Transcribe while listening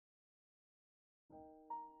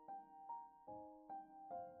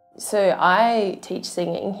So I teach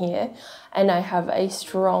singing here, and I have a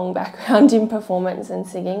strong background in performance and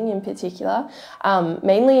singing in particular,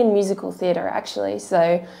 mainly in musical theatre actually.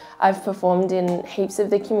 So I've performed in heaps of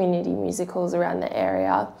the community musicals around the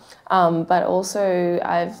area, but also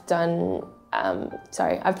I've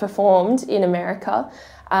performed in America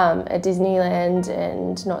at Disneyland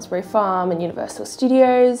and Knott's Berry Farm and Universal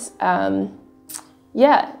Studios.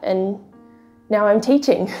 Yeah, and now I'm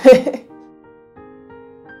teaching.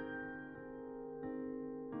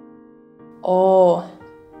 Oh,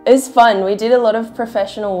 it was fun. We did a lot of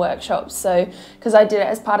professional workshops. So, because I did it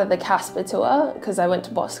as part of the Casper tour, because I went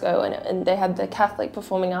to Bosco and they had the Catholic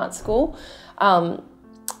Performing Arts School.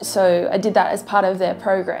 So I did that as part of their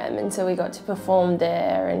program, and so we got to perform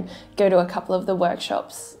there and go to a couple of the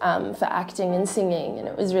workshops for acting and singing, and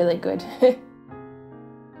it was really good.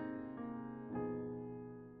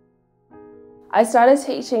 I started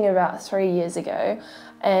teaching about 3 years ago,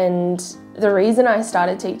 and the reason I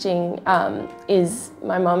started teaching is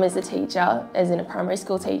my mum is a teacher, as in a primary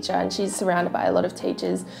school teacher, and she's surrounded by a lot of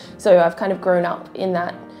teachers, so I've kind of grown up in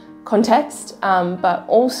that context, but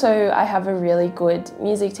also I have a really good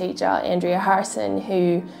music teacher, Andrea Harrison,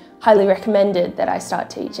 who highly recommended that I start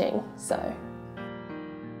teaching. So.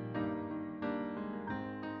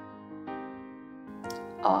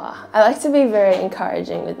 Oh, I like to be very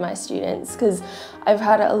encouraging with my students, because I've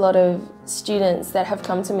had a lot of students that have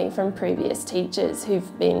come to me from previous teachers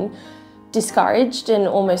who've been discouraged and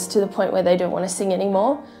almost to the point where they don't want to sing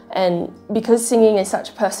anymore. And because singing is such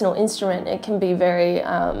a personal instrument, it can be very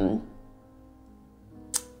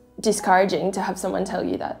discouraging to have someone tell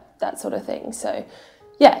you that sort of thing. So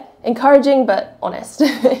yeah, encouraging but honest.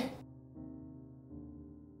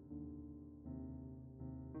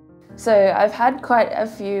 So I've had quite a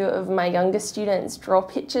few of my younger students draw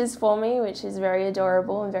pictures for me, which is very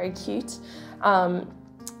adorable and very cute.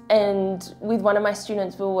 And with one of my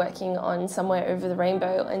students, we were working on Somewhere Over the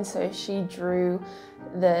Rainbow, and so she drew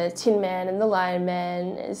the Tin Man and the Lion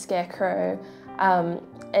Man and Scarecrow,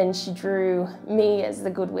 and she drew me as the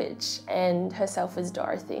Good Witch and herself as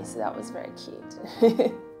Dorothy, so that was very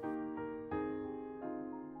cute.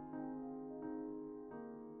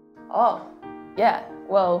 Oh, yeah,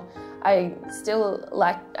 well, I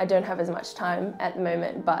don't have as much time at the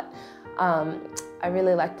moment, but I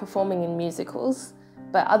really like performing in musicals.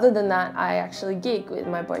 But other than that, I actually gig with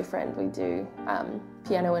my boyfriend. We do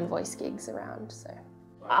piano and voice gigs around. So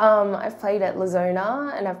I've played at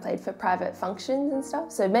Lazona, and I've played for private functions and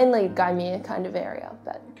stuff. So mainly Gaimea kind of area,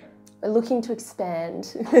 but we're looking to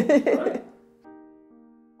expand.